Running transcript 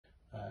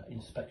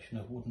inspection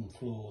of wooden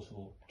floors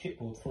or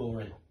chipboard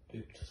flooring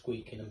due to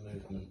squeaking and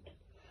movement.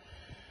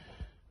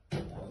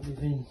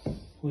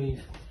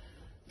 We've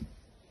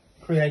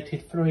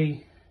created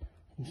 3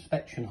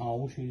 inspection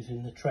holes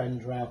using the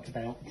trend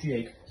roundabout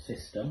jig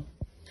system,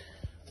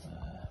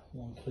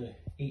 one to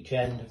each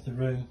end of the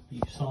room,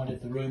 each side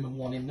of the room, and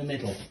one in the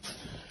middle.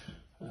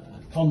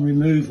 Upon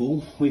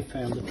removal, we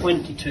found a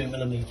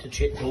 22mm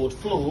chipboard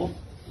floor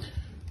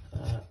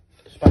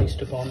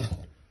spaced upon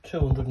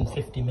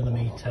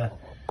 250mm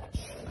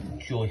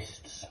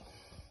joists.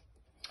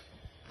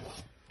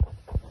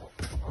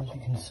 As you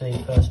can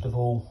see, first of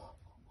all,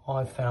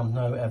 I've found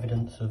no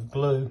evidence of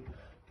gluing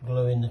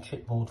the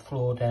chipboard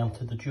floor down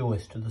to the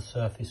joist, to the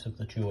surface of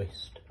the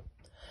joist.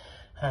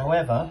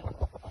 However,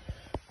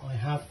 I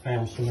have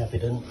found some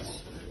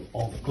evidence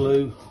of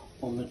glue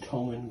on the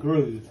tongue and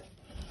groove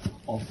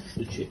of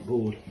the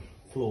chipboard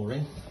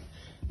flooring,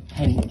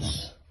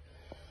 hence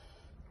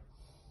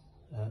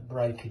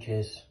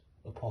breakages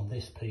upon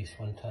this piece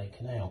when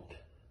taken out.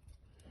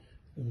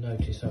 You'll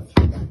notice I've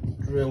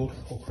drilled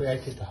or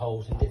created the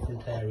holes in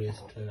different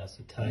areas to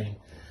ascertain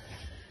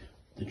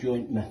the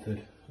joint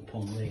method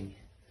upon the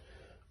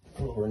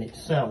flooring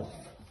itself.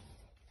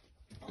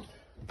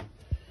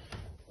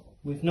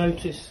 We've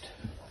noticed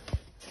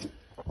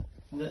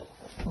that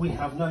we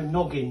have no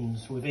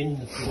noggins within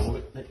the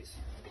floor, that it's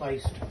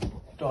placed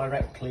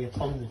directly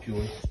upon the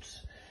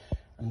joists,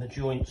 and the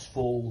joints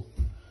fall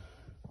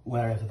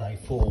wherever they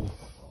fall.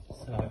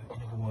 So,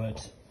 in other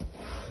words,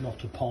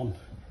 not upon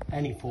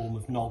any form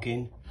of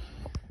noggin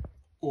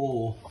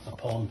or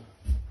upon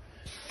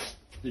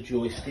the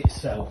joist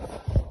itself.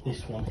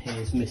 This one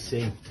here is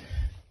missing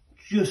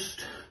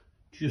just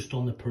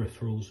on the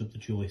peripherals of the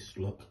joist,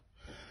 look.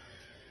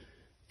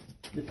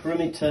 The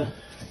perimeter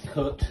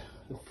cut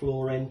of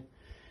flooring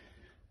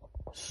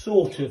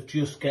sort of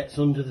just gets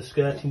under the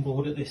skirting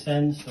board at this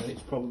end, so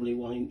it's probably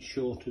 1 inch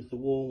short of the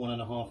wall,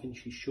 1.5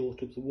 inches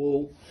short of the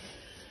wall.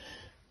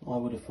 I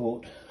would have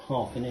thought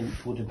 1/2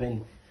 inch would have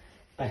been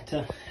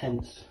better,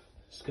 hence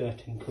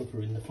skirting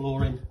covering the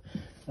flooring.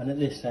 And at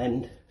this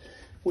end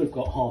we've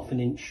got 1/2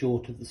 inch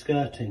short of the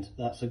skirting, so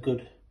that's a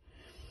good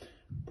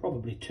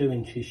probably 2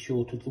 inches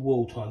short of the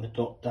wall time the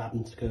dot dab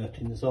and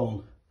skirting is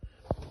on.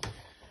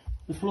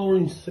 The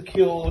flooring's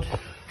secured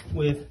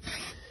with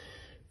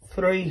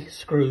 3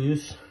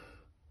 screws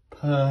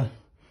per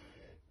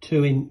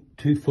 2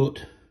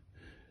 foot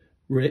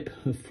rip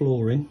of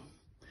flooring,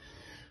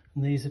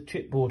 and these are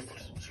chipboard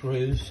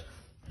screws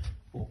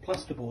or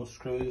plasterboard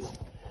screws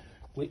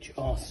which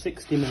are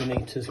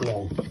 60mm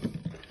long,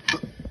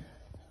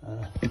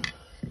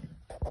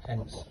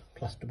 hence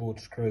plasterboard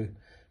screw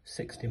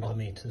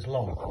 60mm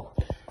long.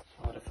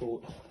 I'd have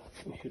thought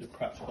we should have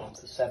perhaps gone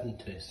for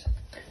 70s.